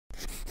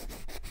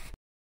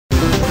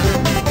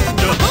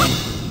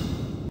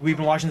we've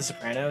been watching The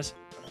Sopranos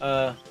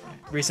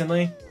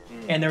recently,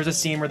 and there was a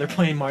scene where they're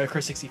playing Mario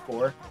Kart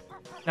 64,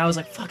 and I was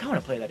like, fuck, I want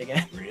to play that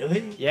again.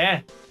 Really?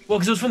 Yeah. Well,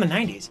 because it was from the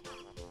 90s.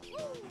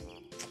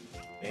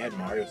 They had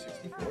Mario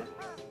 64?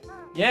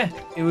 Yeah,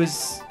 it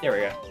was... There we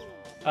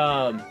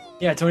go.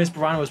 Yeah, Tony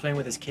Sperano was playing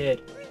with his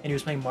kid, and he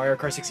was playing Mario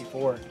Kart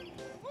 64.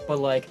 But,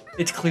 like,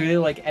 it's clearly,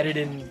 like,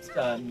 edited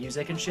in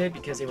music and shit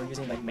because they were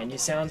using, like, menu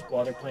sounds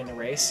while they're playing the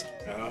race.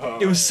 Oh.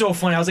 It was so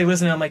funny. I was, like,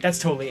 listening, I'm like, that's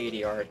totally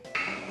 80 art.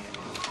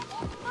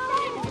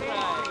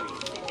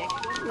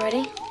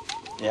 Ready?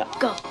 Yeah.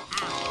 Go.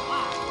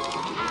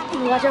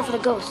 Watch out for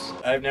the ghosts.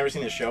 I've never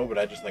seen the show, but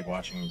I just like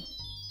watching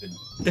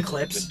The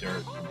clips. the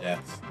dirt, the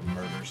deaths, the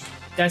murders.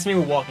 That's me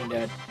with Walking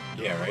Dead.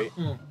 Yeah, right?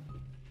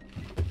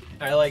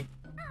 I, like,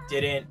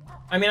 didn't...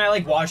 I mean, I,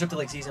 like, watched up to,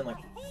 like, season, like,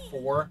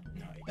 4.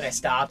 Nice. Then I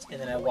stopped,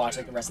 and then I watched,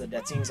 like, the rest of the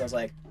death scenes. I was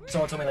like...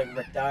 Someone told me, like,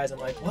 Rick dies. I'm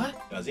like,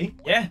 what? Does he?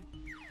 Yeah.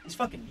 He's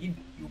fucking... He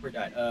uber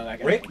died.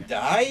 Rick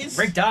dies?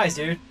 Rick dies,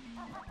 dude.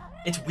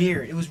 It's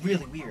weird. It was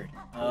really weird.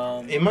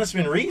 It must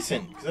have been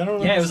recent, because I don't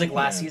know. Yeah, it was, like,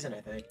 last season,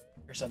 I think.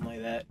 Or something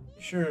like that.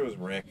 You sure it was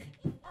Rick?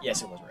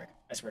 Yes, it was Rick.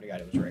 I swear to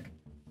God, it was Rick.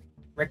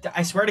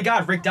 I swear to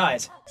God, Rick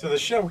dies. So the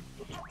show,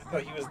 I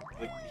thought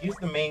he was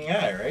the main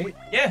guy, right?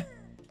 Yeah.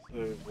 So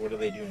what do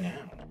they do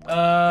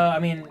now? I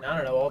mean, I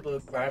don't know. All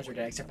the rhymes are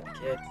dead except for the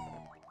kid.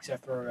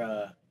 Except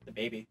for, the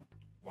baby.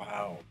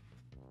 Wow.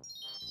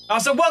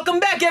 Also, welcome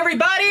back,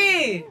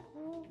 everybody!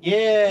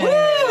 Yeah!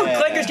 Woo!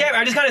 Clanker's Cavern.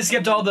 I just kind of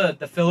skipped all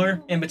the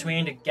filler in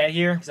between to get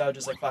here, because I was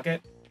just like, fuck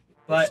it.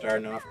 But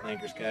starting off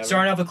Clanker's Cavern.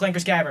 starting off with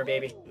Clanker's Cavern,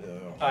 baby.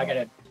 Ugh. Oh, I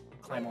gotta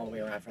climb all the way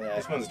around for that.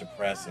 This one's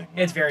depressing.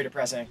 It's very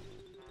depressing.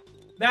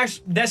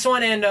 Actually, this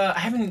one, and I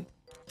haven't...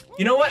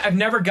 You know what? I've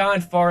never gone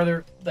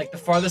farther. Like, the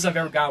farthest I've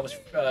ever gone was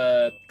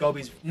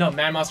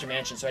Mad Monster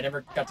Mansion, so I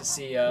never got to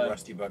see...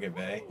 Rusty Bucket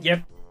Bay.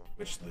 Yep.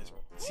 Which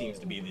seems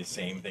to be the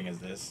same thing as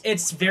this.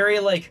 It's very,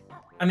 like...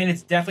 I mean,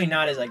 it's definitely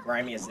not as, like,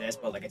 grimy as this,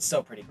 but, like, it's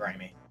still pretty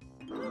grimy.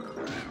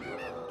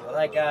 Kill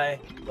that guy.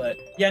 But,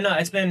 yeah, no,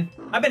 it's been...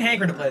 I've been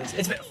hankering to play this.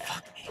 It's been...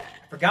 Fuck me.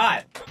 I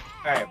forgot.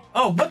 Alright.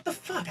 Oh, what the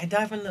fuck? I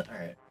died from the...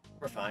 Alright.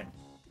 We're fine.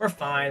 We're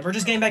fine. We're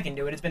just getting back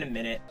into it. It's been a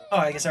minute. Oh,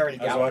 I guess I already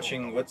got I was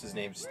watching, what's his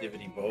name,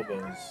 Stivity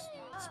Bobo's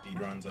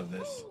speedruns of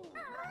this.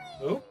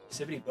 Who?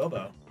 Sivity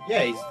Bobo.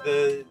 Yeah,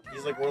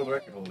 he's like world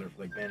record holder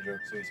for like Banjo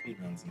Kazooie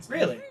speedruns and stuff.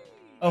 Really?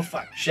 Oh,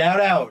 fuck. Shout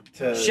out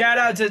to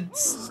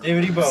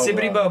Stivity Bobo.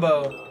 Sivity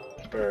Bobo.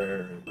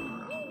 For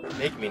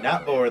making me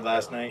not bored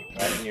last night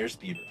watching your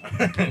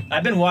speedrun.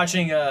 I've been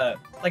watching,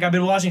 I've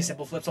been watching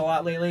Simple Flips a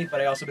lot lately,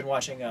 but I also been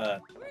watching,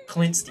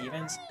 Clint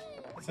Stevens.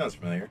 That sounds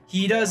familiar.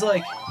 He does,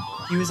 like,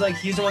 he's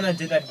the one that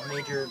did that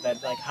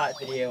hot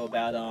video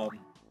about,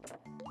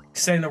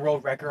 setting the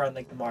world record on,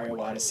 like, the Mario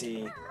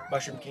Odyssey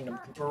Mushroom Kingdom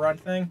Cooper run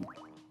thing.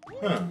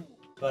 Huh.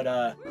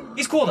 But,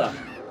 he's cool, though.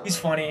 He's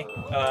funny.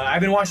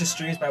 I've been watching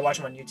streams, but I watch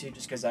him on YouTube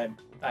just because I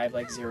have,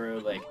 like,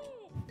 zero,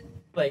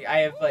 I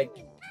have, like,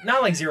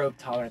 not, like, zero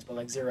tolerance, but,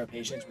 like, zero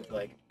patience with,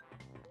 like,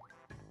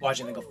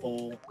 watching, like, a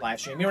full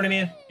live stream. You know what I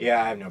mean?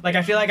 Yeah, I have no Like,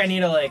 I feel like I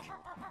need to, like,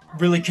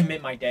 really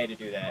commit my day to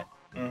do that.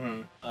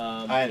 Mm-hmm.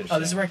 I understand. Oh,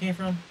 this is where I came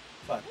from?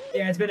 Fuck.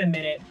 Yeah, it's been a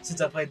minute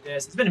since I played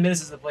this. It's been a minute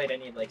since I played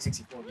any, like,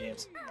 64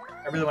 games.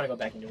 I really want to go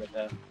back into it,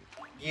 though.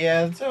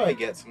 Yeah, that's how I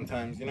get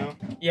sometimes, you know?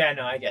 Yeah,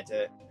 no, I get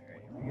it.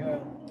 Alright, here we go.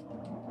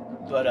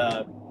 But,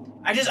 I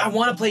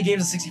want to play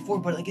games on 64,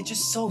 but, like, it's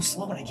just so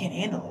slow and I can't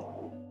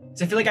handle it.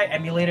 So I feel like I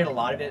emulated a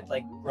lot of it,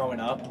 like, growing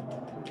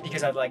up.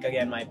 Because I've, like,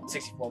 again, my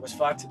 64 was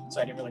fucked, so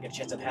I didn't really get a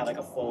chance to have, like,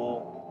 a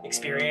full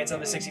experience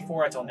of the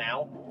 64 until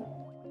now.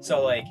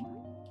 So, like,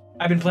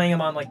 I've been playing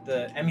them on, like,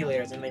 the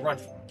emulators, and they run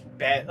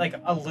like,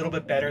 a little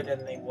bit better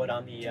than they would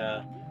on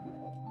the,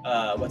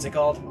 what's it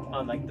called?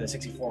 On, like, the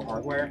 64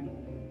 hardware.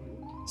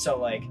 So,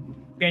 like,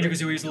 Banjo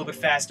Kazooie is a little bit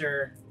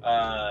faster,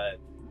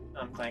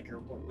 Clanker,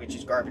 which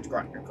is garbage.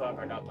 Want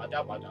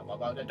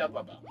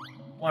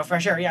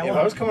fresh air? Yeah, if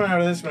I was coming out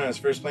of this when I was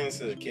first playing this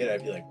as a kid,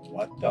 I'd be like,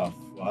 what the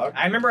fuck?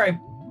 I remember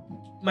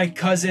my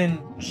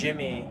cousin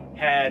Jimmy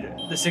had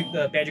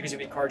the Banjo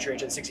Kazooie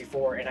cartridge at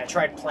 64, and I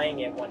tried playing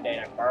it one day,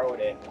 and I borrowed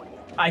it.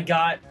 I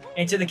got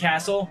into the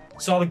castle,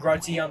 saw the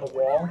grunty on the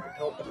wall,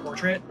 the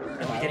portrait, at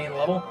the beginning of the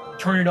level,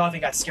 turned it off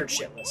and got scared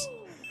shitless.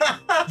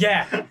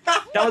 Yeah,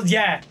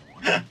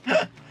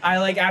 I,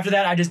 like, after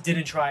that, I just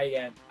didn't try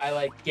again. I,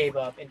 like, gave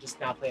up and just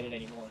not played it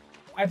anymore.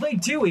 I played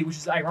Dewey, which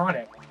is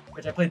ironic,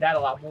 which I played that a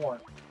lot more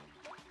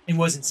and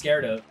wasn't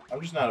scared of. I'm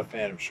just not a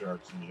fan of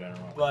sharks in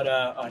general. But,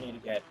 I need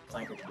to get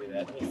Clanker to do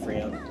that. Let me free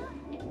him.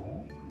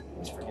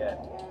 Always forget.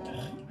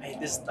 I hate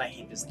this.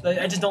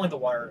 I just don't like the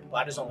water.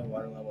 I just don't like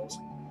water levels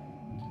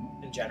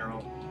in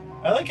general.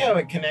 I like how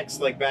it connects,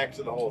 like, back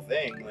to the whole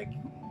thing. Like,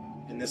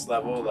 in this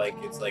level, like,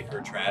 it's like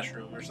her trash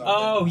room or something.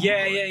 Oh,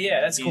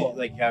 yeah. That's cool.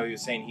 Like how he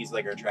was saying he's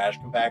like her trash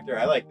compactor.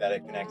 I like that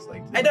it connects,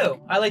 like, I do.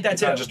 I like that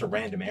it's too. not just a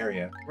random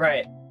area.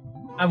 Right.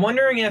 I'm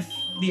wondering if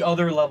the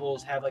other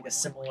levels have, like, a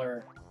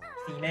similar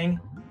theming.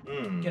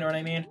 You know what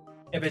I mean?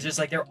 If it's just,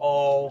 like, they're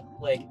all,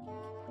 like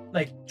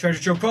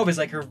Treasure Trove Cove is,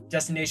 like, her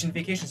destination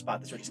vacation spot.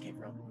 That's where it just came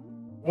from.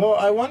 Well,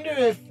 I wonder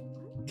if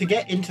to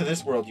get into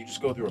this world, you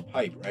just go through a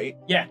pipe, right?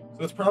 Yeah.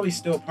 So it's probably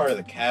still part of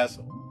the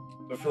castle.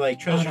 But for like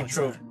Treasure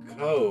Trove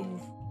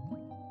Cove,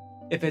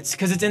 If it's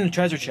because it's in the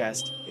treasure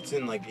chest. it's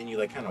in like, and you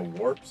like kind of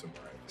warp somewhere.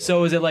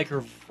 So is it like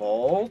her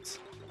vault?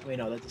 Wait,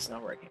 no, that's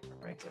not where I came from,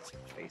 right? 'Cause that's her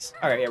face.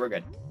 All right, yeah, we're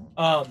good.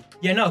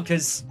 Yeah, no,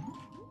 because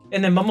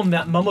and then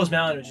Mumbo's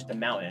Mountain was just a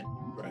mountain.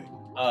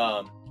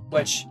 Right.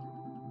 Which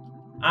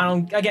I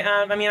don't. Again,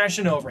 I mean, I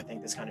shouldn't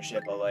overthink this kind of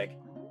shit, but like.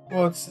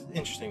 Well, it's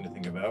interesting to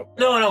think about.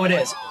 No, it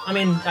is. I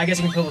mean, I guess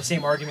you can pull the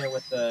same argument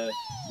with the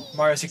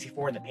Mario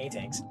 64 and the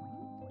paintings.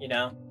 You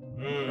know?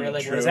 Where,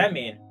 like, what does that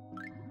mean?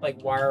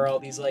 Like, why are all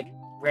these like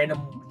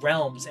random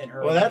realms in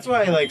her? Well, that's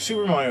why like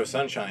Super Mario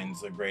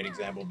Sunshine's a great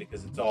example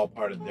because it's all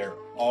part of their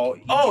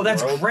each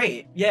that's world.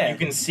 great. Yeah. You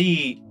can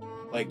see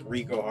like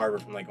Rico Harbor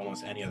from like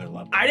almost any other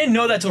level. I didn't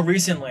know that till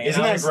recently. Isn't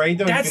that great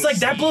though? That's like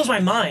that blows my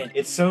mind.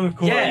 It's so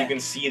cool that Yeah. you can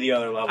see the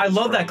other levels. I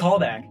love that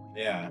callback.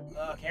 Yeah.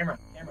 Camera.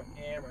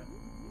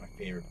 My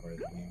favorite part of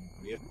the game.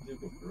 Do we have to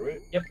go through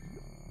it? Yep.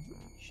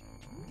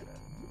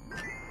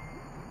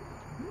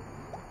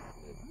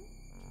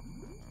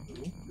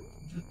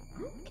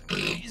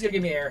 He's gonna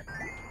give me air.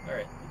 All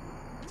right.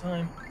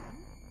 One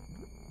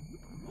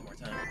more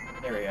time.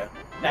 There we go.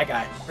 That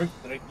guy.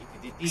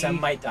 'Cause I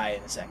might die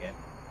in a second.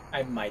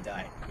 I might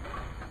die.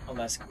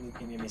 Unless Glue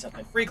can give me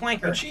something. Free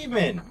clanker.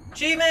 Achievement.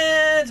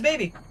 Achievements,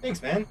 baby.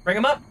 Thanks, man. Bring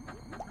him up.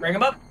 Bring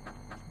him up.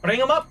 Bring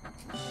him up.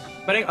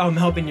 Oh, I'm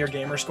helping your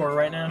gamer score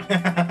right now.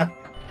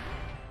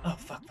 Oh,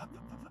 fuck.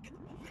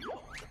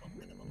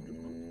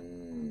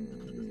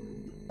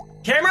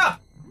 Camera!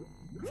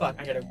 Fuck,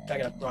 I gotta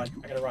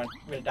run.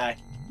 I'm gonna die.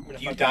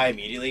 Do you die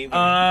immediately?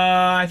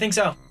 I think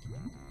so.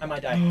 I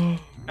might die.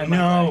 I might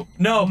die.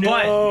 No, but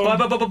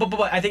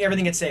I think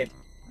everything gets saved.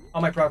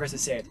 All my progress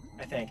is saved,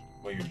 I think.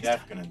 Well, you're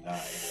definitely gonna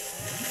die.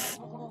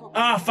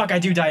 Oh, fuck, I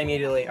do die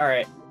immediately.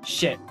 Alright,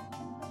 shit.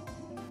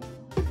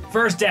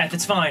 First death,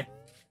 it's fine.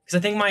 Because I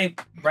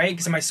think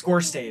because my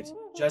score stays.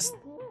 Just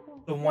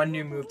the one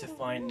new move to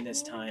find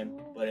this time,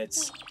 but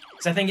it's...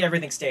 Because I think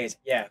everything stays.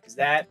 Yeah, because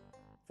that...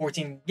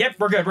 14... Yep,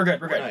 we're good.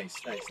 Nice.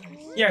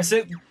 Yeah,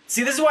 so...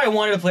 See, this is why I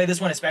wanted to play this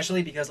one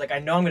especially, because, like, I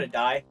know I'm gonna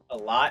die a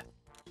lot.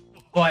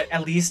 But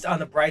at least on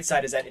the bright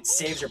side is that it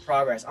saves your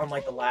progress,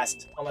 unlike unless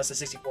the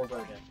 64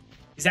 version.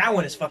 Because that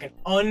one is fucking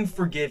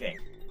unforgiving.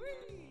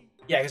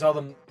 Yeah, because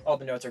all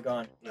the notes are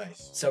gone.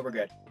 Nice. So we're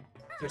good.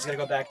 So we're just gonna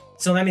go back.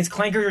 So that means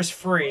Clanker is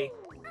free.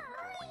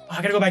 Oh, I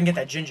gotta go back and get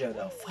that Jinjo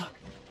though. Fuck.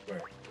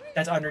 Where?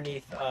 That's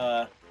underneath.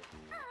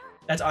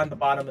 That's on the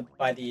bottom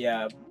by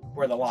the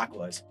where the lock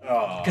was.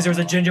 Oh. Because there was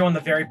a Jinjo on the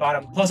very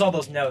bottom, plus all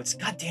those notes.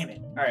 God damn it.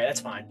 All right,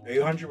 that's fine. Are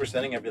you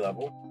 100%ing every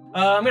level?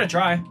 I'm gonna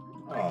try.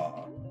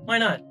 Oh. Why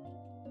not?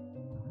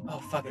 Oh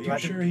fuck. Are you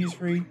sure he's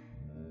free?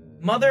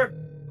 Mother.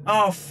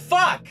 Oh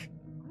fuck.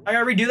 I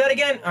gotta redo that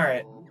again. All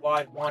right.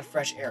 Want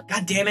fresh air.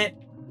 God damn it.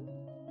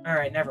 All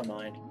right, never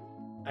mind.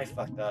 I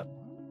fucked up.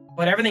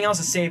 But everything else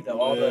is saved though.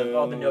 All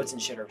the notes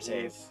and shit are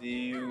saved. We'll see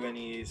you when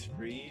he's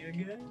free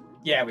again?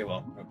 Yeah, we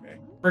will. Okay.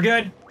 We're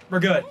good.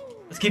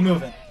 Let's keep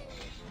moving.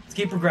 Let's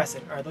keep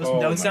progressing. Are those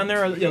notes down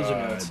there? Or those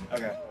are notes.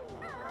 Okay.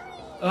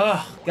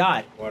 Oh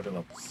God. Water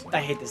level. I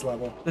hate this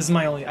level.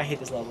 I hate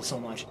this level so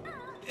much.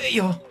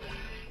 Yo.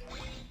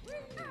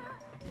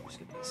 Just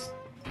get this.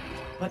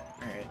 What?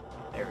 All right.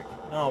 There we go.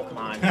 No, come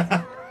on.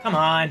 Come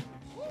on.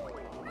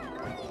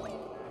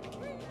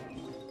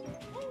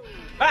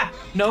 Ah!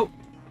 Nope.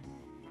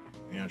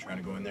 You're not trying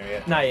to go in there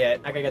yet? Not yet.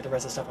 I gotta get the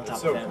rest of the stuff on top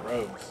It's so of him.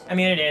 gross. I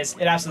mean, it is.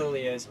 It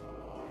absolutely is.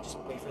 Just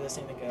wait for this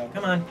thing to go.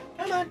 Come on.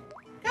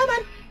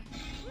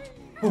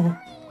 Ooh.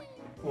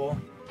 Cool.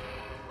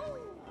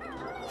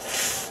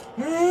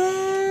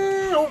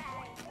 Nope.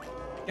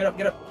 Get up.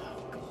 There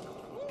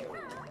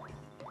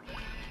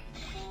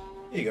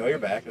you go, you're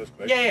back. That was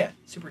quick. Yeah.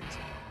 Super easy.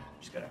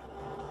 Just gotta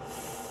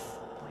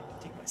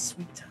take my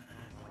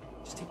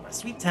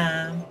sweet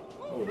time.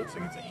 Oh, it looks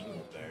like it's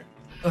angled there.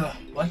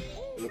 What?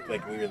 It looked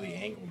like weirdly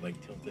angled, like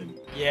tilted.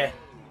 Yeah.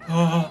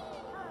 Oh,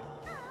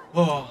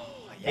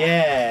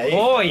 Yeah.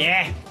 Oh,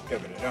 yeah.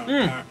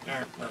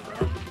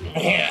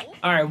 Yeah.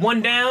 All right,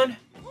 one down.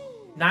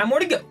 9 more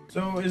to go.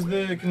 So is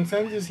the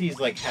consensus he's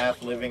like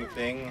half living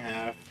thing,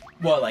 half...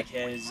 Well, like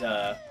his,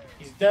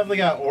 He's definitely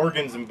got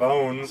organs and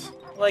bones.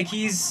 like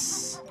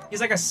he's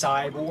like a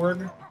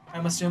cyborg,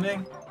 I'm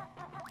assuming.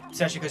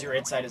 Especially because your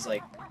inside is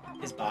like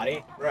his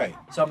body. Right.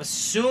 So I'm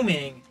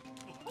assuming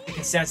the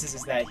consensus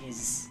is that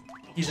he's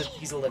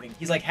a living.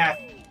 He's like half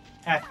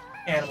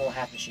animal,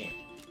 half machine.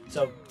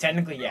 So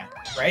technically, yeah.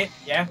 Right?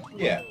 Yeah?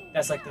 Yeah.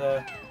 That's like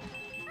the...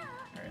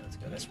 Alright, let's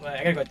go this way. I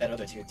gotta go with that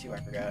other two, too. I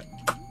forgot.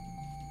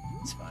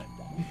 It's fine.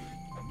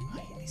 I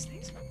hate these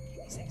things.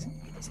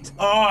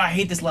 Oh, I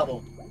hate this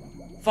level.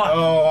 Fuck.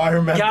 Oh, I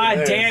remember God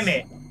this. damn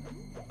it.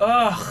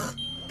 Ugh.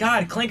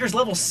 God, Clanker's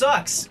level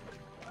sucks.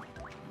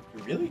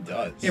 It really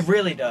does. It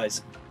really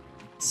does.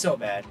 It's so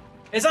bad.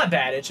 It's not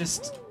bad, it's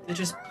just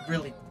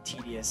really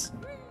tedious.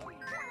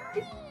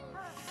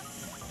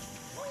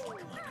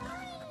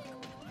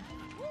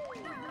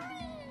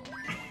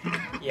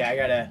 Yeah, I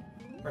gotta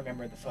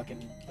remember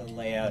the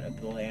layout of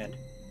the land.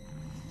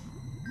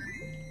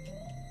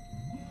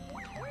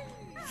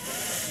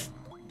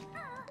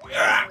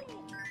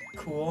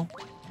 cool.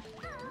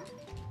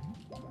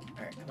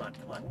 Alright, come on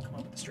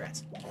with the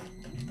strats.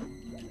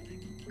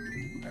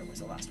 Alright, where's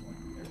the last one?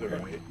 To the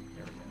right. There we go.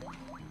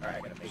 Alright, I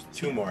gotta make this.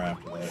 2 more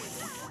after that.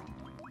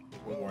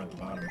 1 more at the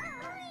bottom.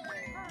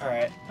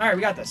 Alright,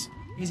 we got this.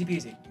 Easy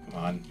peasy. Come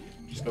on,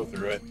 just go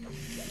through it.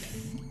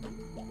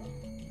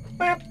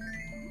 Bap.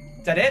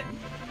 Is that it?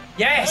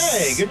 Yes!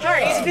 Hey, good job.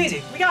 Alright, easy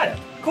peasy. We got it.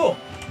 Cool.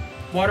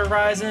 Water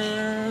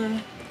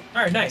rising.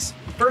 Alright, nice.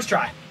 First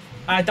try.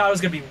 I thought it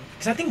was gonna be,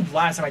 because I think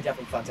last time I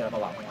definitely fucked it up a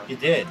lot more. You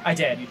did. I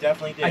did. You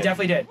definitely did. I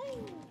definitely did.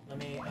 Let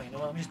me, oh, you know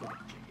what? Let me just go get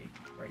jiggy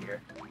right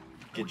here.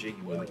 Get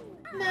jiggy with it.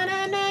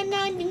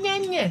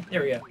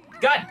 There we go.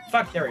 God,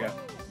 fuck, there we go.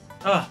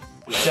 Ugh.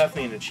 There's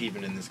definitely an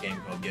achievement in this game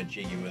called Get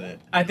Jiggy with it.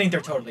 I think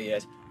there totally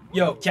is.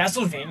 Yo,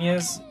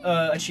 Castlevania's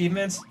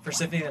achievements for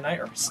Symphony of the Night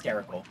are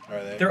hysterical.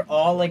 Are they? They're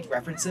all like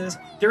references.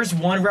 There's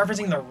one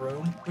referencing The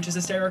Room, which is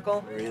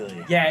hysterical.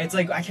 Really? Yeah, it's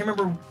like, I can't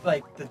remember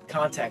like the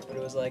context, but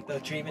it was like the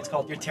achievement's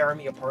called You're Tearing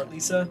Me Apart,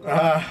 Lisa.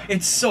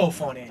 It's so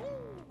funny.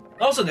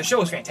 Also, the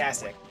show is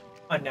fantastic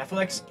on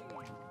Netflix.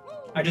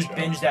 I just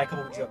binged that a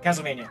couple weeks ago.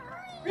 Castlevania.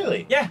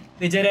 Really? Yeah,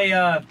 they did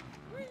a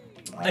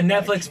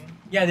Netflix. Action?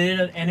 Yeah, they did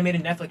an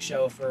animated Netflix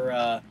show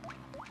for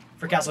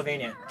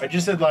Castlevania. I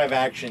just said live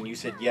action. You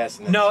said yes.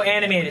 And then No, said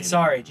animated.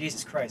 Sorry,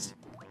 Jesus Christ.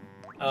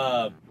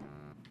 But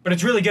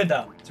it's really good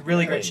though. It's a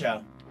really great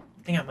show.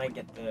 I think I might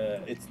get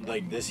the. It's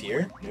like this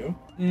year, new.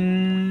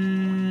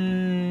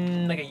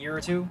 Like a year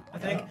or two, I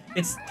think.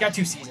 It's got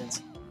 2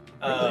 seasons.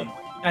 Really?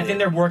 I think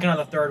they're working on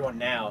the 3rd one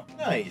now.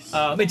 Nice.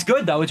 It's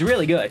good though. It's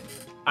really good.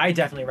 I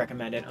definitely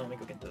recommend it. Oh, let me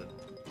go get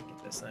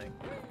this thing.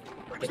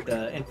 Get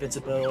the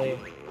invincibility.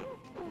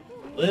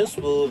 This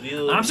will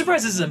view. I'm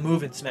surprised this is a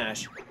move in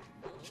Smash.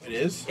 It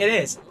is. It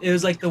is. It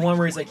was like the one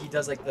where he's like he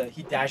does like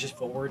he dashes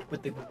forward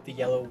with the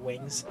yellow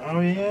wings. Oh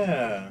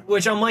yeah.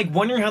 Which I'm like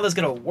wondering how that's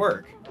gonna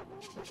work.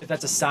 If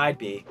that's a side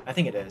B, I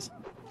think it is.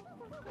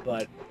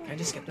 But can I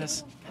just get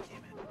this? God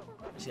damn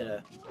it! Just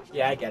gotta.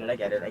 Yeah, I get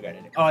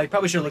it. Oh, I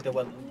probably should have looked at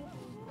what.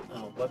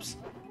 Oh, whoops.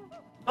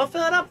 I'll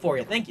fill it up for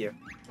you. Thank you.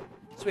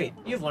 Sweet.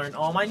 You've learned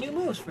all my new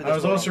moves for this. I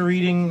was world. also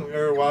reading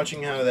or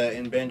watching how that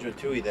in Banjo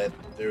Kazooie that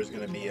there's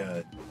gonna be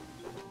a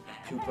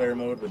 2-player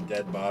mode with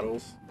dead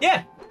bottles.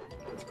 Yeah.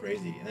 That's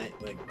crazy.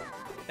 And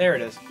There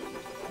it is.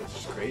 it's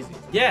just crazy.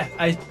 Yeah,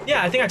 I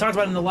think I talked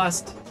about it in the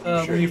last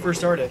when you first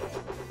started.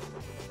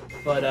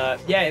 But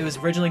yeah, it was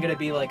originally gonna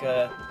be like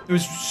it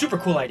was a super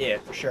cool idea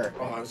for sure.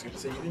 Oh, I was gonna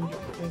say you didn't do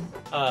the thing.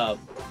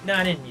 No,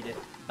 I didn't need it.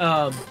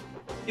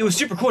 It was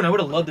super cool, and I would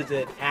have loved it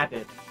to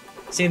happen.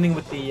 Same thing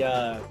with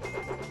the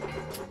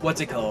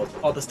what's it called?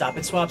 All the stop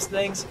and swaps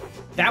things.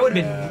 That would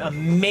have been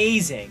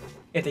amazing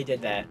if they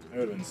did that. That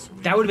would have been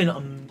sweet. That would have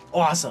been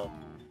awesome.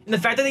 And the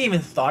fact that they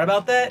even thought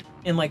about that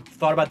and like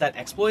thought about that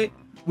exploit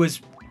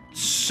was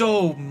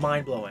so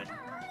mind blowing.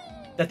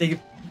 That they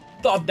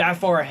thought that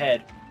far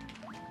ahead.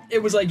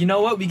 It was like, you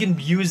know what? We can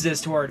use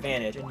this to our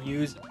advantage and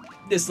use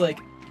this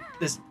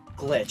this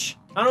glitch.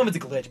 I don't know if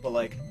it's a glitch, but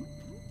like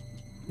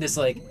this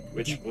like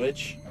Which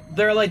glitch?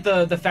 they're like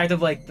the fact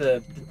of like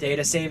the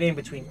data saving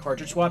between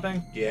cartridge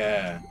swapping,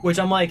 Yeah. which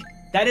I'm like,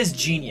 that is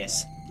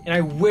genius, and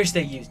I wish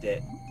they used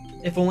it.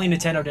 If only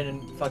Nintendo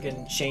didn't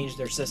fucking change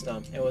their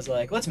system. It was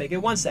like, let's make it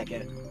 1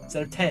 second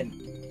instead of 10.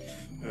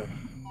 Ugh.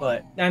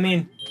 But I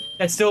mean,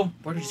 that's still.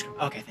 Where did you?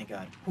 Okay, thank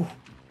God. Whew.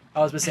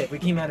 I was gonna say, if we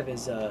came out of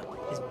his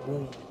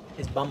wound,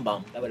 his bum,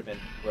 that would have been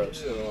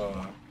gross.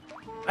 Ugh.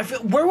 I feel.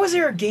 Where was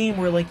there a game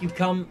where like you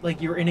come,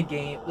 like you're in a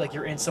game, like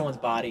you're in someone's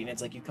body, and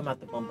it's like you come out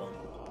the bum,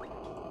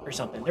 or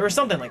something. There was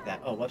something like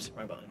that. Oh, whoops,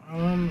 wrong button.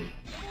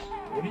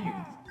 What are you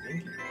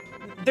thinking?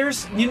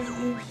 There's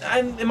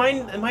am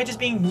I just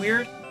being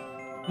weird?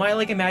 Am I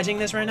like imagining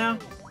this right now?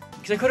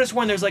 Because I could have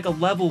sworn there's like a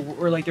level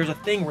where like there's a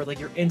thing where like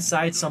you're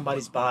inside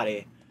somebody's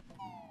body.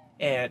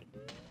 And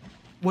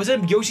was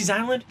it Yoshi's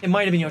Island? It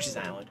might have been Yoshi's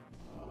Island.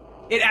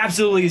 It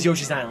absolutely is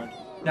Yoshi's Island.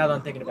 Now that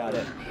I'm thinking about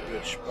it.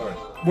 Which part?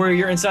 Where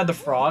you're inside the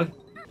frog.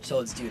 So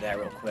let's do that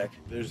real quick.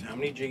 There's how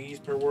many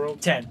jiggies per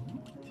world? 10.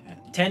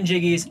 10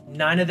 jiggies.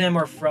 9 of them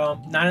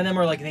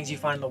are like things you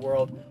find in the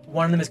world.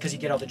 1 of them is because you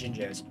get all the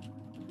Jinjos.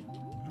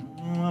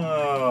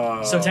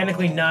 Oh. So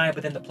technically 9,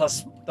 but then the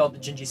plus all the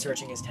Jinji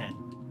searching is 10.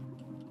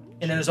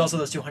 And then there's also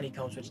those 2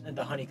 honeycombs, and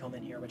the honeycomb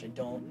in here, which I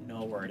don't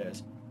know where it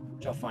is.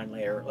 Which I'll find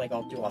later. Like,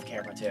 I'll do off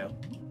camera, too.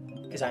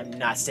 Because I'm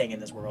not staying in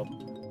this world.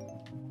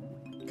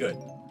 Good.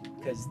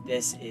 Because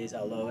this is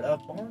a load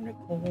of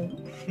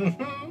barnacles.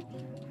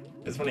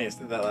 It's funny, I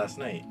did that last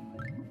night.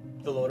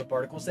 The load of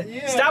particles.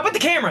 Yeah. Stop with the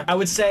camera! I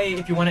would say,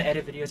 if you want to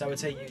edit videos, I would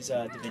say use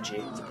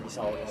DaVinci. It's a pretty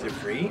solid one. Is it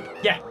free?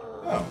 Yeah.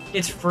 Oh.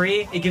 It's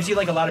free. It gives you,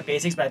 like, a lot of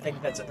basics, but I think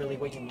that's really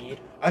what you need.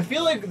 I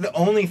feel like the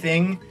only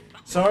thing,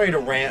 sorry to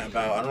rant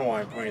about, I don't know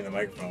why I'm pointing the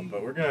microphone,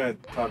 but we're gonna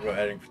talk about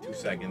editing for 2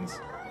 seconds.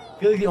 I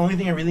feel like the only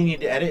thing I really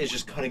need to edit is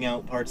just cutting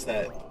out parts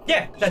that...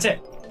 Yeah, that's it.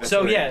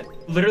 So, yeah,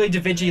 literally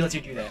DaVinci lets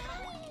you do that.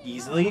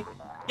 Easily?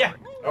 Yeah.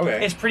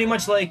 Okay. It's pretty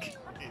much like,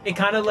 it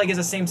kind of like is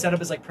the same setup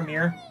as like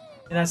Premiere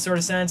in that sort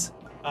of sense.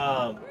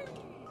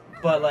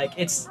 But like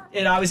it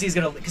obviously is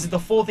gonna, because the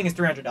full thing is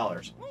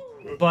 $300.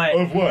 But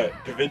Of what?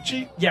 Da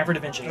Vinci? yeah, for Da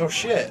Vinci. Oh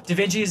shit. Da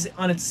Vinci's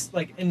on its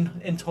like in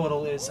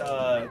total is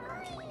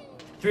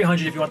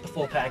 300 if you want the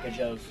full package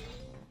of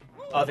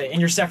it, and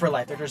you're set for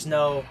life. There's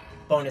no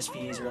bonus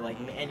fees or like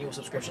annual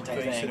subscription I type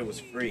thought you thing. said it was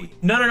free.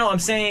 No. I'm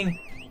saying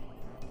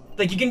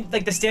like you can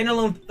like the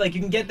standalone like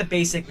you can get the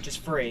basic, which is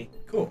free.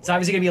 Cool. It's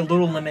obviously gonna be a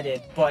little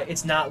limited, but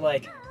it's not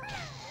like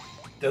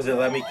Does it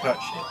let me cut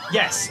shit?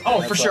 yes. Oh,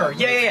 That's for sure. all.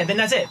 Yeah. Then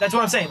that's it. That's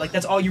what I'm saying. Like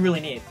that's all you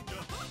really need.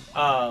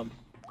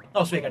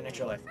 Oh, sweet, I got an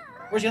extra life.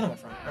 Where's the other one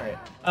from? All right.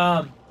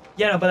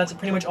 Yeah, no, but that's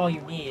pretty much all you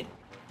need,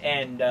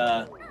 and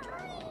Da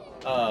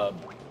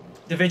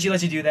Vinci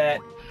lets you do that,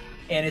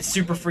 and it's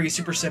super free,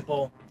 super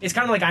simple. It's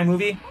kind of like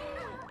iMovie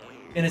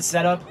in its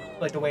setup,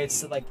 like the way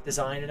it's like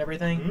designed and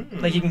everything.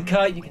 Like you can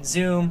cut, you can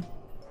zoom,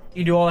 you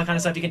can do all that kind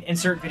of stuff. You can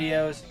insert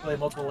videos with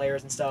multiple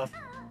layers and stuff.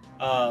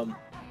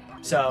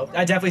 So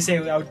I definitely say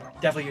I would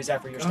definitely use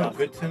that for your stuff.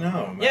 Good to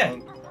know. Yeah.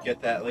 I'll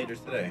get that later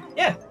today.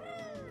 Yeah.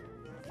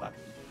 Fuck.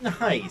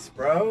 Nice,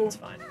 bro. It's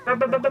fine.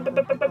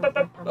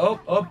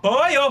 Oh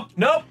boy! Oh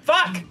nope!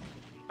 Fuck!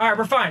 All right,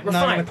 we're fine. We're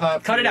Not fine. gonna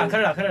clap Cut for it you. out. Cut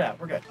it out. Cut it out.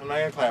 We're good. I'm not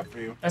gonna clap for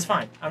you. That's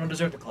fine. I don't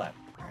deserve to clap.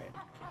 All right.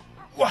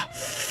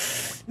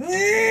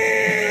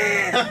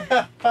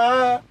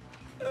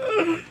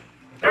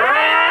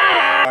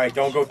 Alright,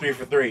 don't go 3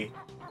 for 3. You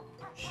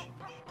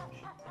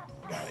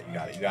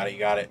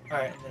got it. All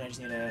right, and then I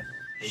just need to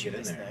Get shoot in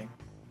this there. thing.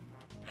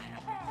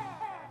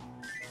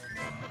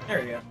 There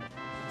we go.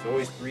 It's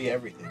always 3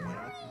 everything, you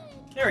know?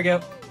 There we go.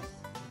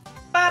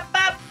 Bop,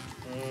 bop.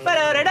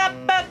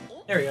 Ba-da-da-da-bop.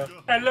 There we go.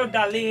 Hello,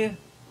 Dolly.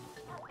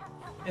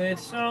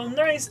 It's so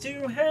nice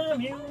to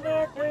have you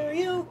back where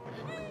you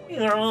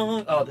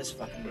belong. Oh, this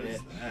fucking What bit.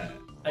 is that?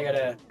 I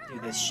gotta do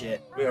this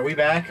shit. Wait, are we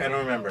back? I don't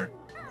remember.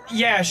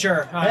 Yeah,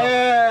 sure.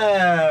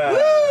 Yeah!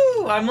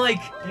 Woo! I'm like,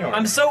 You know-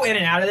 I'm so in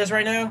and out of this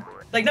right now.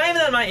 Like, not even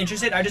that I'm not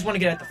interested. I just want to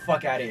get the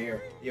fuck out of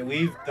here. Yeah,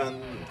 we've done...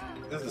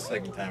 This is the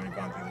second time we've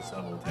gone through this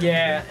level.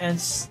 Yeah, and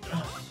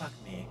oh fuck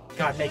me.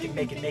 God, make it,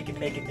 please, make it.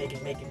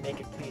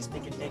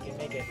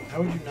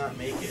 How would you not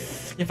make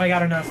it? If I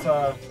got enough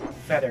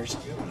feathers.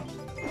 You have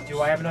enough. Do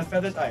I have enough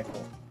feathers? Alright,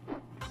 cool.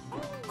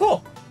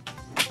 Cool.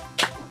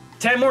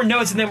 10 more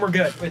notes and then we're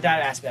good with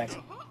that aspect.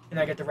 And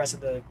I get the rest of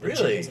the Really?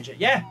 chickens and shit.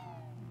 Yeah.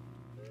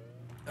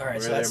 All right, Or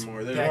so are there that's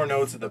more? There's okay. more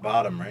notes at the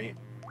bottom, right?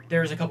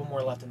 There's a couple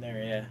more left in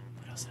there. Yeah.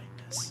 What else did I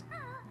miss?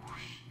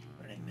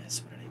 What did I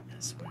miss?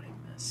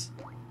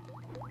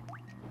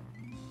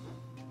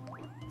 I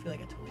feel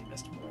like I totally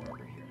missed more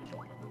over here. I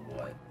don't remember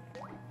what.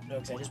 No,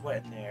 because I just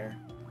went in there.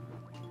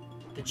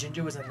 The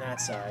ginger was on that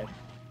side.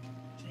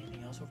 Is there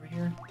anything else over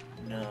here?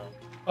 No.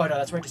 Oh no,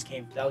 that's where I just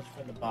came. That was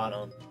from the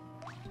bottom.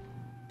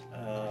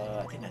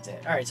 I think that's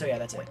it. All right, so yeah,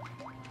 that's it.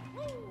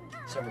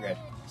 So we're good.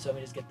 So let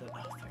me just get the. Oh,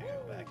 fuck, I gotta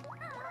go back.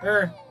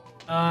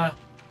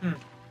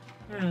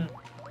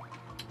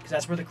 Because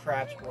that's where the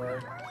crabs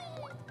were.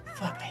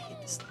 Fuck, I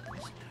hate this thing so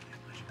much.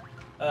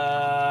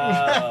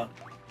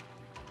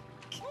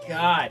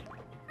 God.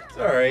 It's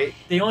alright.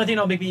 The only thing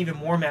that'll make me even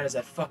more mad is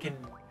that fucking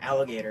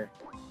alligator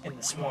in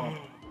the swamp.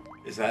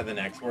 Is that the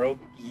next world?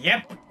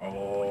 Yep.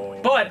 Oh.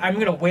 But I'm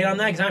gonna wait on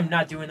that because I'm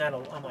not doing that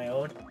on my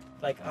own.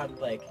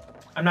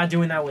 I'm not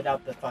doing that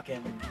without the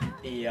fucking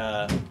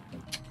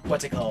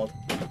what's it called?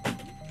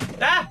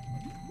 Ah!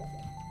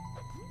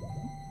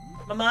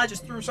 My mom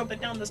just threw something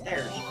down the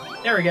stairs.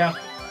 There we go.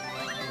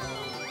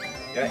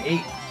 Got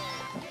 8.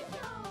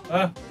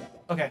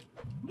 Okay.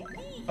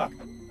 Fuck.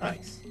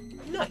 Nice.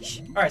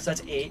 Nice. All right, so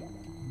that's 8.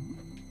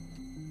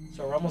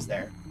 So we're almost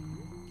there.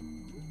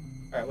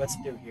 All right, let's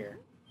do here.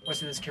 Let's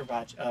do this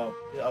Kirvach. Oh,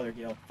 the other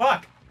deal.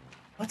 Fuck.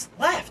 What's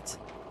left?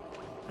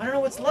 I don't know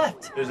what's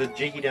left. There's a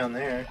Jiggy down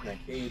there in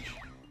that cage.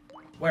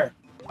 Where?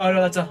 Oh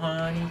no, that's a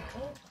honeycomb.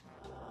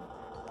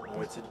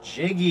 Oh, it's a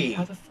Jiggy.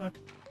 How the fuck?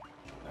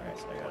 All right,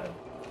 so I gotta do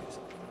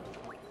something.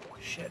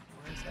 Shit,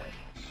 where is that?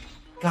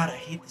 God, I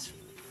hate this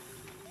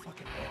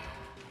fucking thing.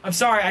 I'm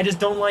sorry, I just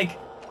don't like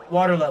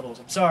water levels.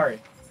 I'm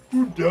sorry.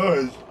 Who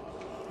does?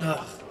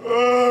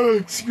 Ugh.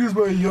 Excuse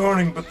my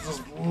yawning, but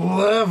this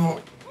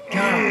level.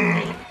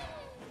 God.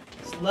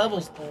 This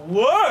level's the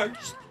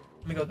worst.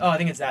 Let me go. Oh, I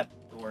think it's that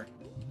door.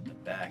 The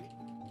back.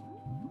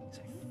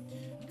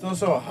 It's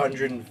also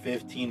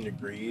 115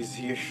 degrees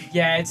here.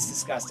 Yeah, it's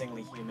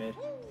disgustingly humid.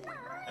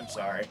 I'm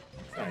sorry.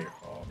 It's not your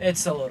fault.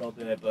 It's a little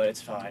bit, but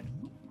it's fine.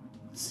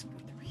 Let's go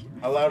through here.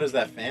 How loud is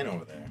that fan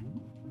over there?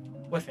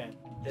 What fan?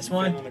 This The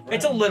one? fan on the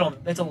It's a ground.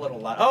 little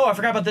loud. Oh, I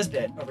forgot about this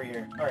bit over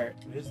here. All right.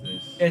 What is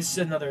this? It's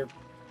another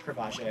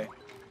crevasse.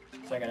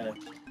 So I gotta.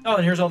 Oh,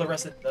 and here's all the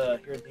rest of the.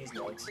 Here's these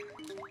notes.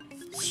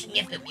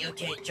 Sniff a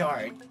mutant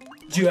charge.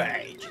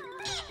 Jade.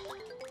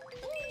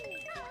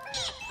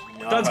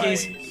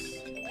 Dunskies.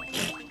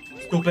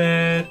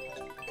 Stupid.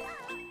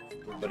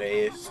 But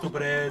ace.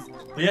 Stupid ass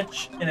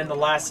bitch. And then the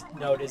last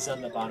note is on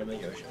the bottom of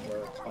the ocean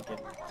where fucking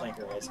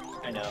Clanker is.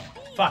 I know.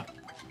 Fuck.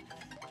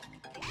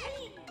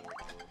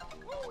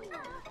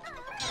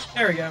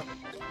 There we go.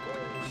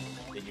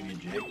 They give you a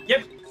jig.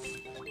 Yep.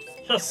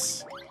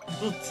 Yes.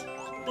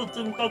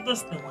 But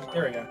this thing.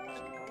 There we go.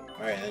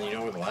 Alright, then you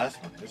know where the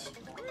last one is.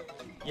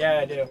 Yeah,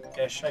 I do.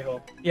 Ish, I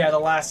hope. Yeah, the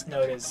last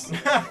note is...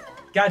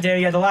 God damn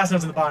it, yeah, the last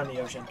note's at the bottom of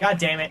the ocean. God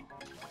damn it.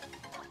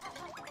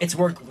 It's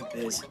work loop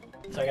is.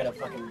 So I gotta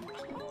fucking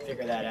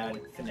figure that out and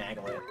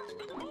finagle it.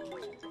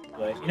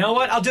 But you know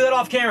what? I'll do that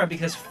off camera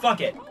because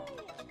fuck it.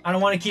 I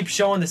don't want to keep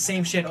showing the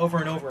same shit over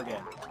and over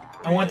again.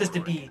 I want this to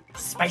be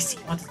spicy.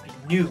 I want this to be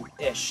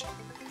new-ish.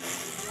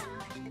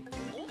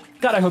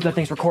 God, I hope that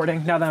thing's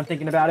recording now that I'm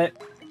thinking about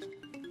it.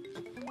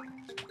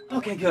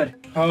 Okay, good.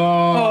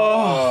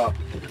 Oh.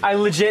 I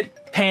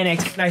legit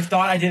panicked and I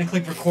thought I didn't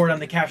click record on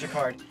the capture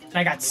card. And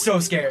I got so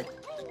scared.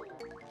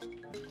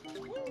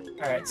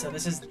 Alright, so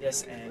this is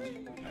this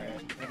end.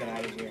 Alright, I get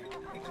out of here.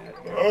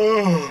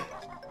 Oh.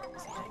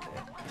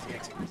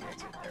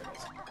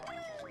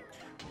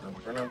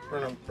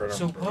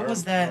 So what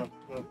was that?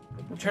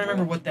 I'm trying to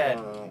remember what that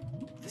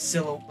the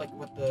silhouette, like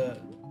what the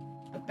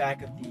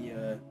back of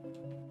the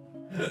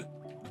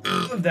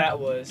of that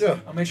was. Yeah.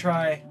 I'm gonna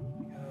try.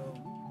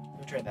 Let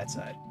me try that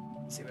side.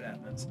 See what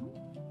happens.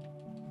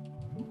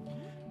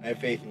 I have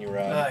faith in you,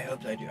 Rob. I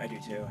hope I do. I do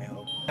too. I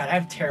hope. God, I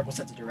have a terrible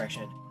sense of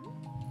direction.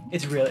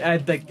 It's really,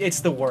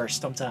 it's the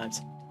worst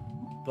sometimes.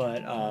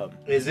 But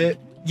Is it?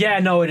 yeah,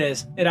 no, it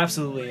is. It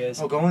absolutely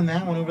is. Oh, go in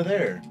that one over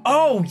there.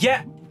 Oh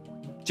yeah,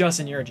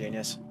 Justin, you're a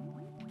genius.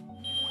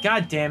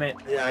 God damn it.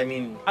 Yeah, I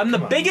mean, I'm the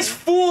come on, biggest man.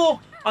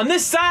 fool on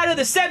this side of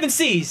the 7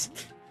 seas.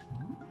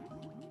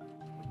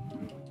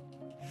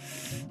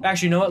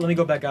 Actually, you know what? Let me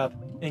go back up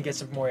and get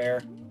some more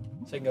air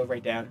so I can go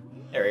right down.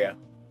 There we go.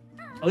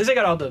 At least I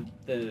got all the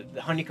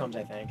honeycombs,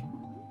 I think.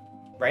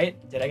 Right?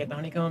 Did I get the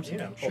honeycombs?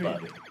 Yeah, I'm sure Hold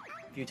up. you did.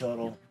 A few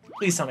total.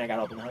 Please tell me I got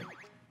all the honey.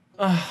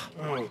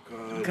 Oh,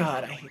 God.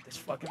 God, I hate this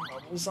fucking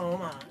level so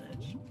much.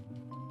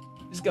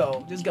 Just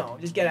go. Just go.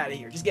 Just get out of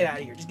here. Just get out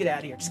of here. Just get out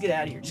of here. Just get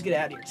out of here. Just get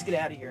out of here. Just get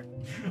out of here.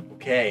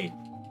 Okay.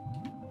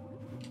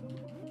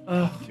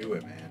 Ugh. Do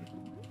it, man.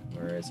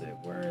 Where is it?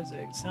 Where is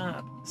it?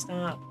 Stop.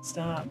 Stop.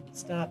 Stop.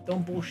 Stop.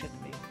 Don't bullshit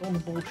me.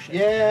 Don't bullshit.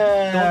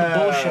 Yeah.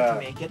 Don't bullshit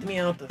me. Get me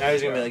out the... Now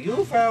he's gonna be like,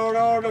 you found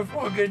all the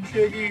fucking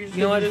chickies.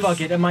 You know what? in Fuck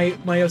this-" it. My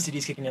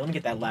OCD's kicking in. Let me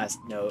get that last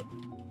note.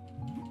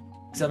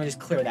 So let me just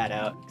clear that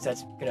out. Because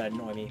that's gonna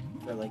annoy me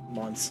for like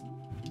months.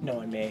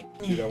 Knowing me.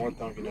 Dude, I want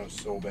Dunkin'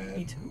 Donuts so Me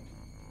bad. too.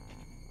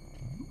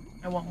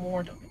 I want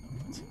more Dunkin'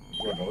 Donuts.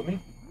 You wanna go with me?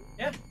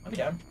 Yeah, I'll be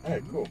down.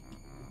 Alright, cool.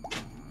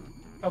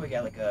 Probably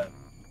get like a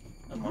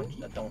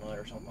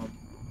donut or something.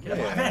 Yeah, I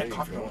haven't there had a you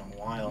coffee in go. a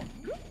while.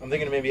 I'm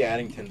thinking of maybe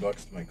adding $10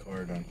 to my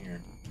card on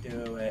here.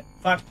 Do it.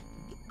 Fuck.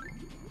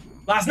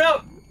 Last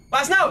note!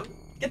 Last note!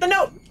 Get the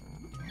note!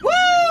 Woo!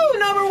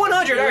 Number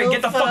 100! Alright,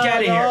 get the fuck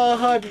out of here.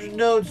 100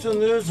 notes in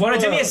this. Wanna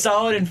do me a book.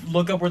 solid and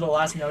look up where the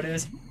last note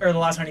is? Or the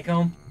last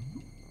honeycomb?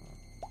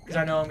 Because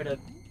I know I'm gonna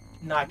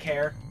not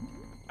care.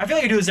 I feel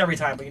like I do this every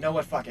time, but you know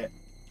what? Fuck it.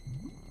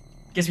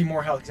 Gives me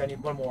more health because I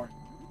need one more.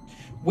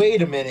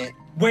 Wait a minute.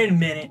 Wait a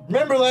minute.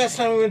 Remember last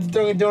time we went to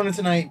Dunkin' Donuts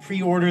and I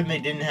pre-ordered and they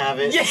didn't have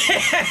it?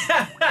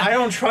 Yeah! I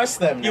don't trust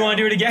them now. You wanna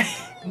do it again?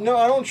 No,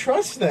 I don't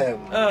trust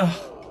them. Ugh.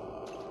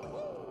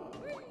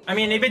 I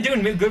mean, they've been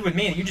doing good with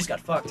me, and you just got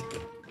fucked.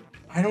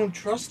 I don't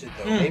trust it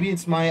though. Mm. Maybe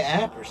it's my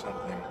app or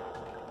something.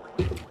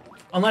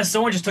 Unless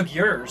someone just took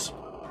yours.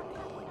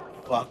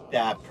 Fuck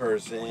that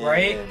person.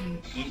 Right?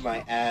 Eat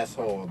my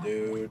asshole,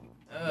 dude.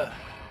 Ugh.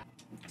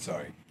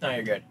 Sorry. No,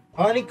 you're good.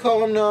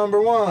 Honeycomb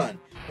number 1.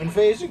 When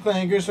facing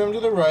clankers, swim to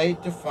the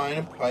right to find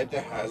a pipe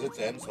that has its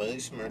end slightly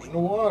submerged in the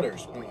water.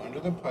 Swim under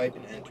the pipe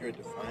and enter it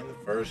to find the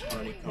first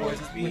honeycomb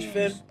Which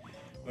fin?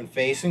 When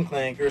facing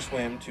clanker,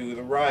 swim to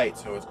the right.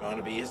 So it's going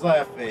to be his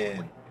left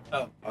fin.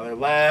 Oh. Other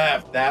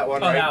left. That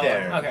one right that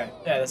there. one. Okay.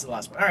 Yeah, that's the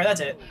last one. Alright,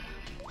 that's it.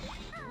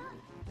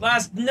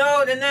 Last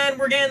note, and then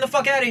we're getting the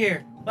fuck out of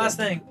here. Last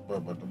thing.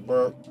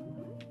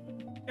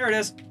 Here it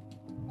is.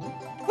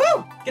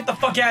 Woo! Get the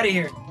fuck out of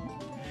here.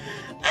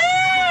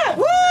 Ah!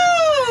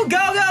 Woo!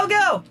 Go, go,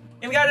 go!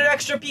 And we got an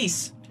extra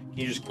piece. Can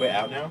you just quit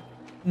out now?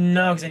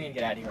 No, because I need to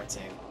get out of here and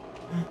save.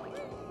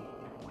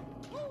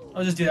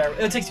 I'll just do that.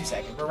 It'll take 2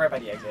 seconds. We're right by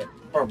the exit.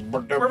 We're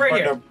right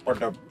here.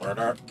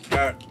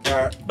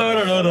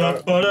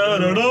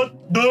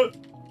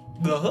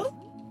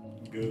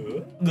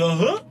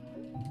 Uh-huh.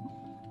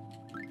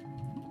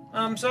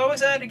 I'm so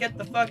excited to get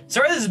the fuck...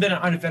 Sorry this has been an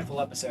uneventful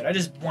episode. I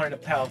just wanted to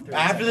power through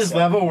After this episode.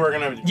 level, we're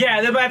gonna... Yeah,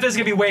 after this is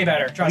gonna be way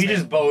better. Trust We me.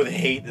 just both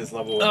hate this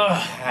level with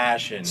Ugh.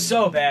 passion.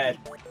 So bad.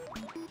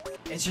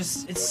 It's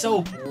just... It's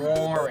so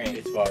boring.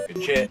 It's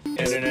fucking shit.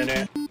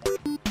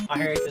 I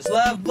hate this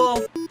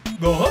level.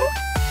 Go.